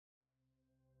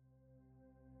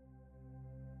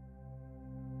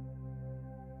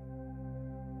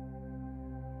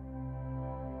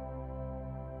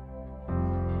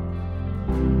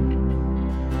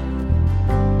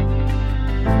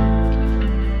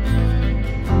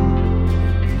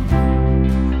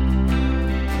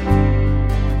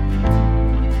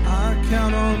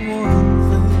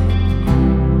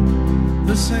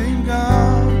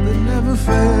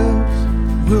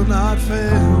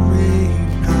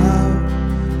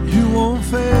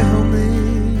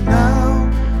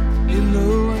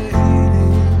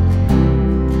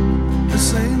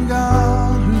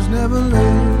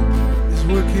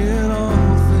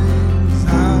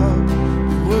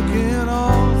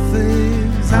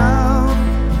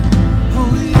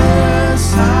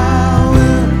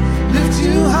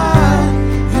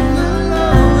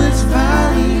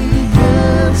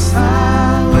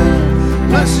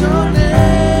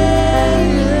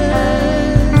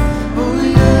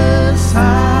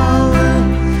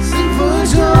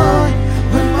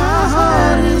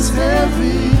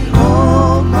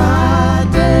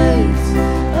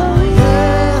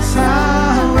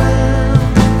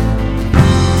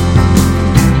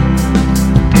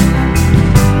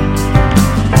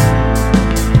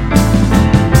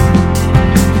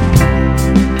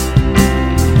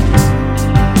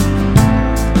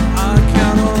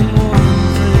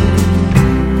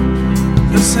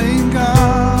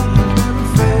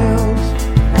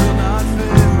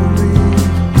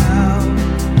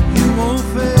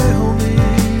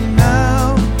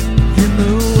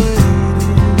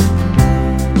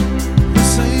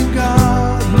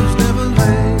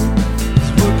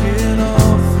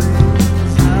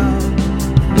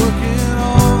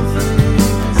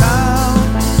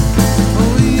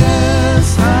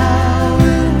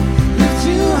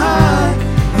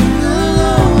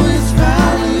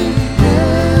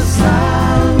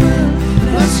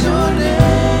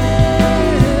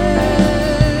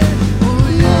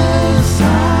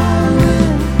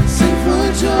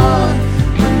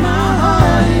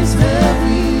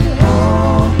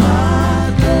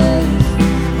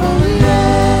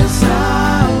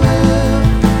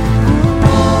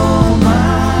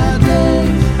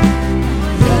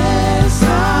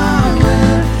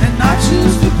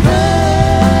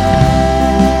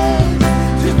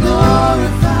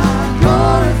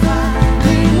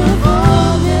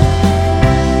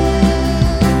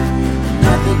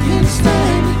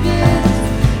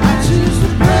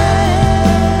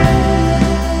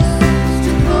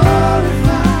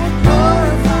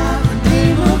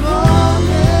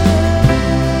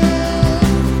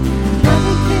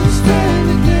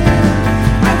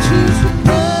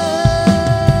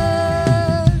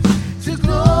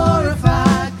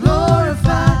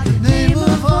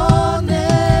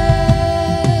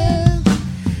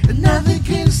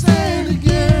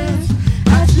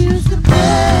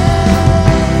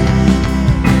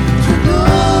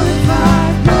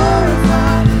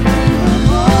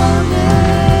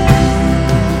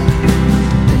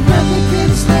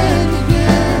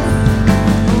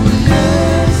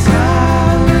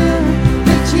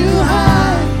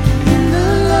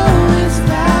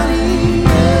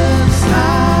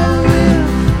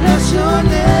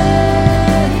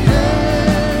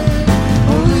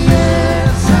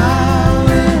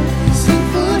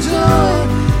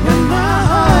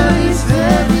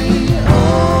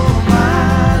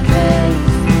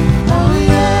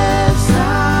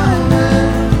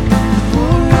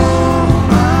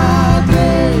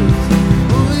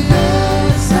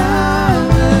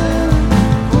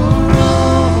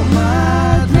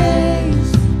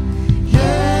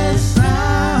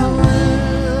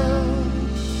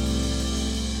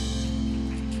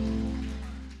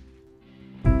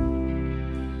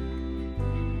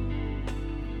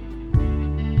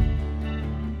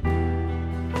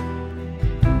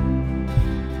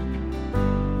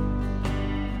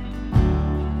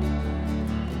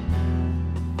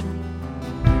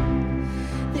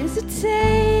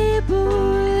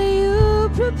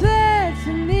prepared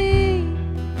for me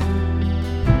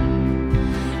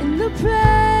in the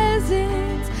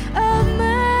presence of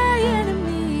my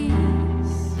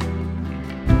enemies.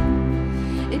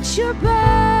 It's your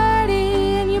body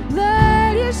and your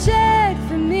blood you shed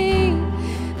for me.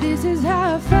 This is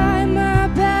how I fight my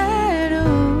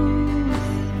battles.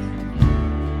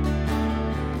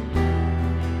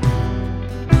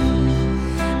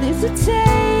 There's a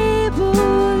table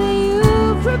that you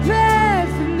prepared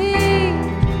for me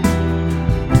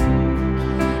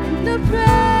in the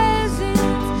presence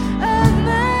of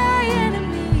my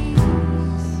enemies.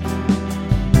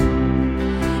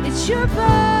 It's your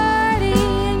body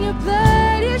and your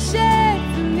blood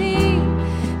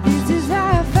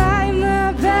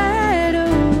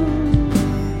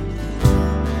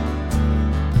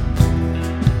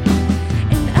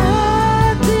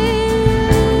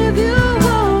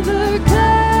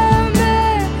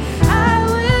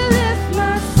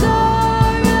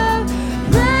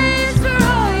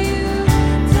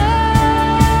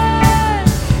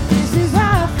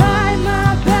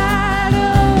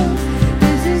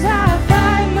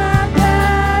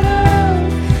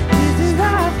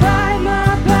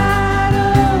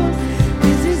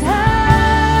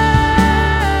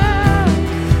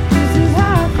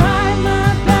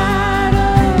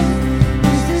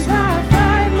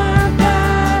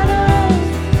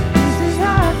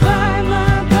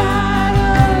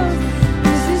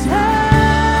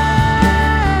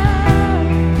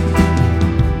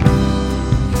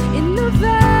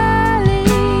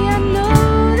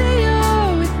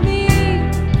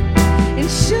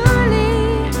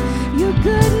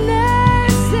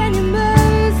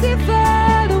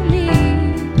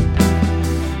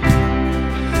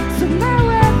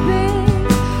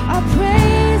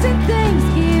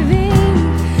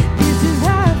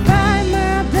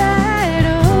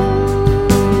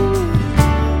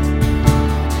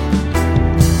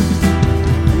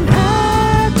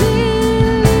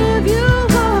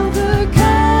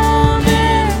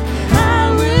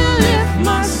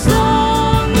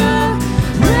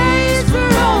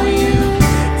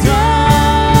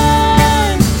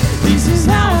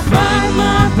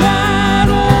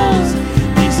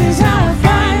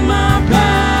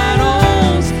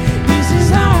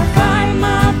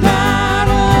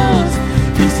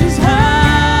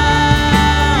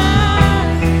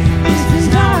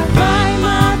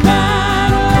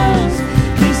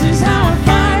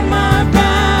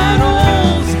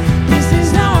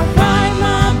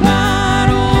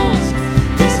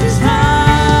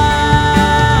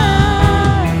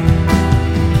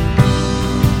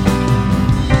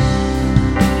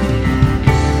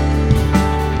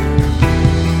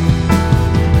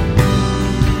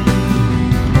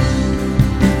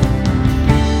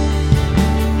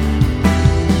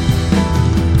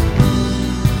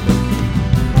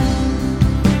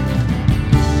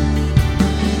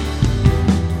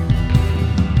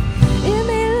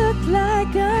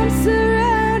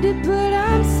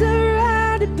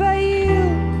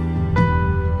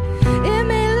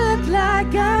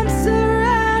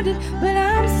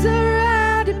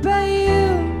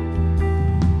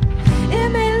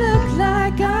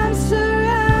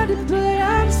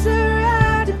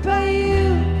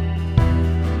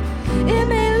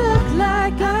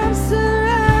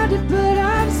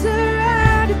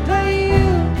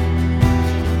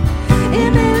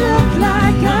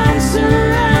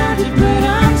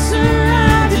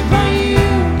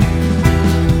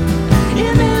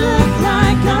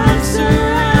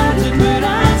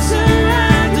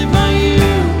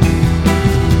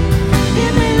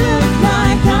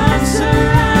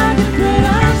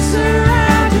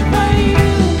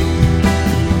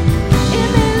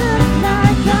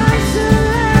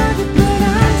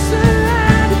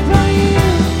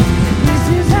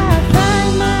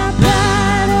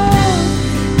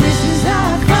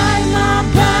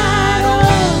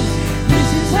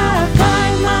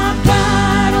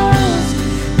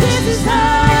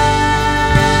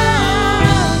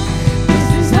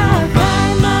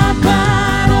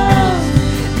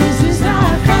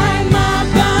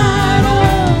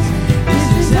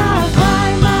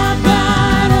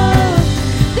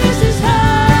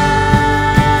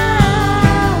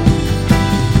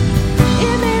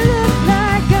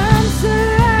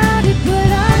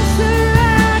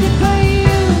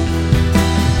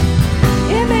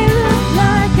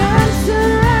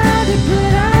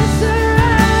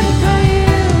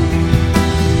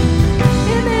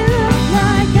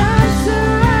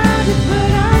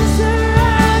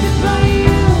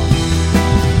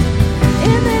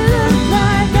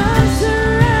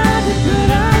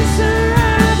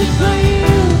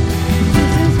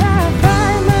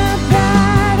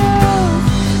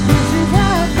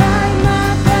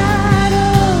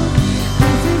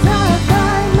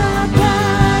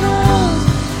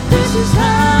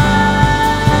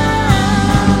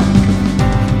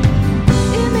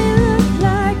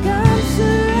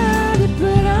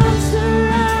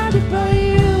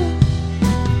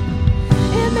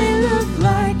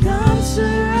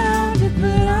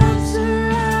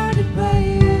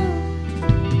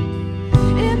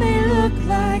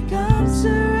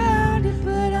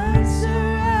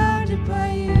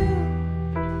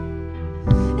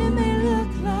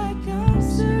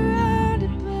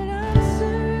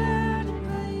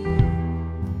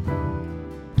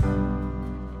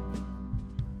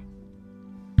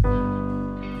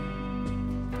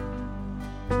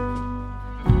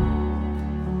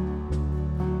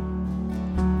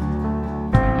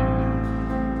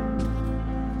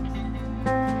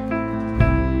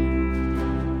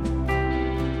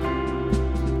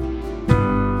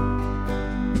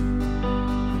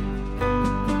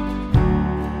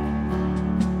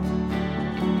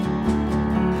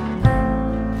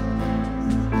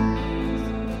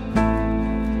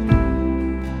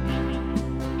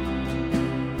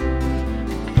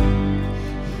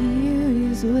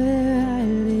is where I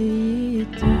lay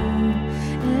it down.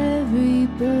 Every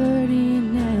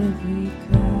burden, every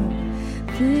crown.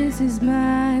 This is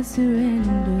my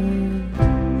surrender.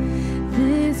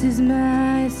 This is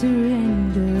my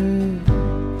surrender.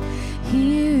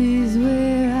 Here is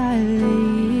where I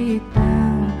lay it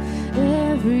down.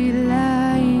 Every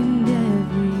lie and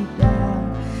every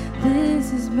doubt.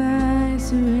 This is my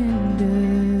surrender.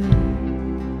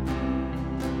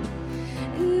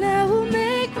 And I will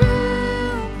make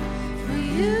room for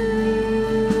you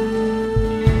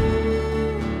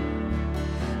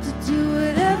to do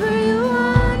whatever you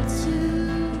want to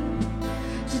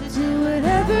do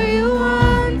whatever you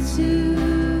want to.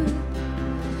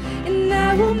 And I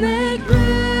will make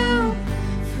room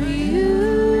for you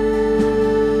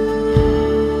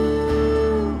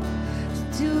to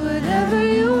do whatever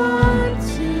you want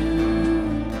to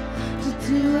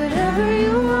do whatever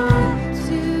you want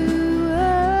to.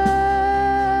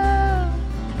 Oh.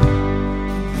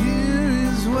 Here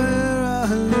is where I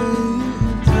lay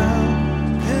it down.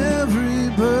 Every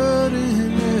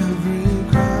burden, every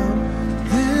crown.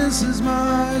 This is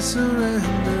my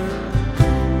surrender.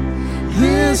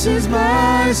 This is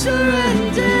my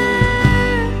surrender.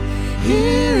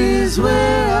 Here is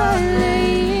where I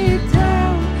lay it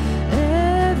down.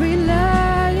 Every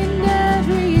lie and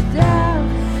every doubt.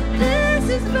 This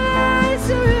is my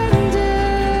surrender.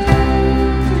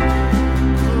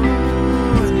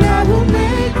 And I will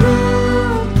make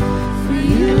room for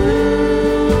you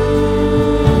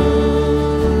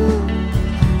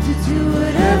to do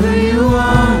whatever you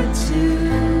want to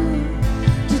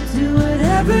do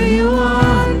whatever you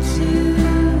want to.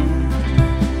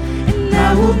 And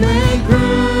I will make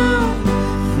room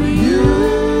for you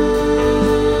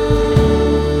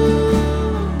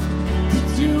to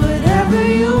do whatever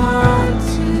you want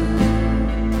to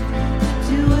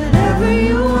do whatever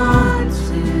you want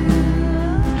to.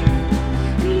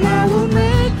 And I will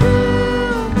make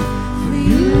room for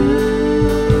you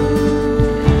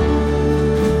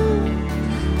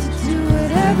to do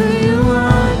whatever you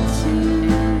want to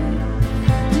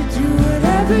do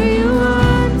whatever you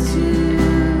want to.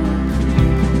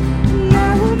 And I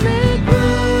will make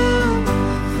room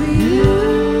for you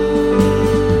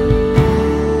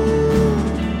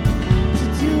to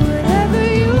do whatever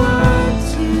you want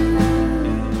to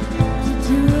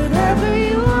do whatever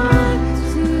you want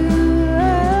to.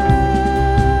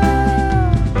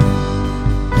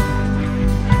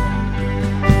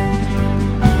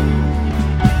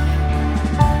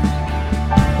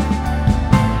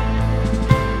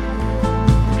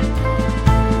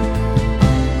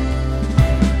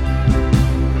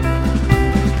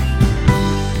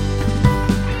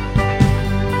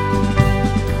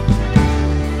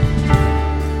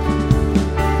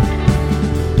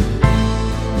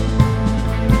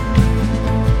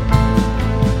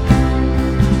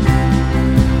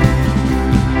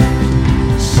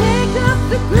 Shake up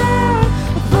the ground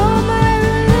of all my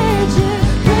religion.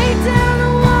 Break down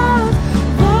the walls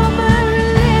of all my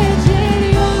religion.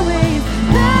 Your way is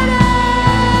better.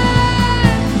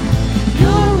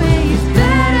 Your way is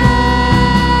better.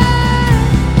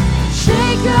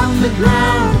 Shake up the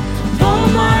ground of all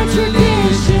my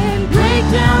tradition. Break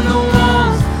down the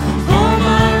walls of all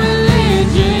my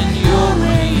religion. Your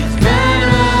way is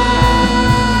better.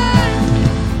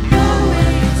 Your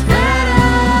way is better.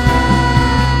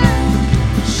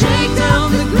 Shake down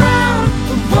the ground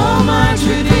of all my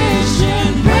tradition.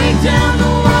 Break down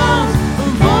the walls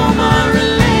of all my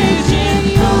religion.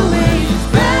 Your way is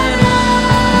better.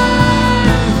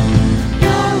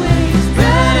 Your way is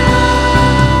better.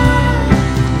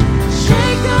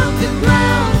 Shake up the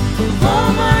ground of all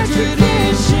my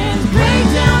tradition. Break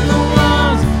down the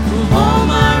walls of all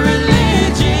my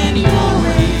religion. Your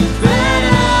way is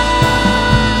better.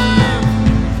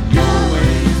 Your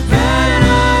way is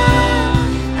better.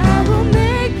 I will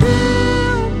make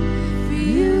room for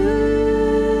you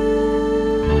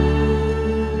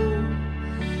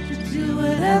to do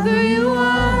whatever you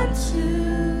want to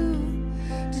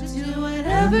do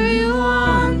whatever you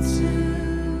want to.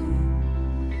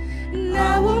 And I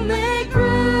will make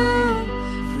room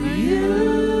for you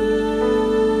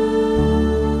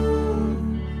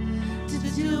to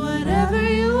do whatever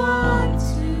you want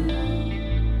to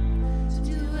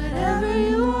do whatever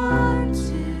you want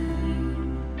to.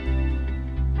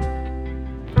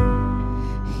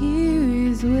 Here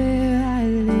is where I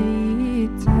lay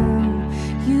it down.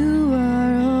 You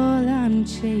are all I'm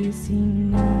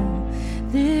chasing now.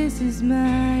 This is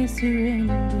my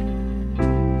surrender.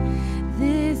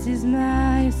 This is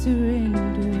my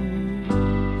surrender.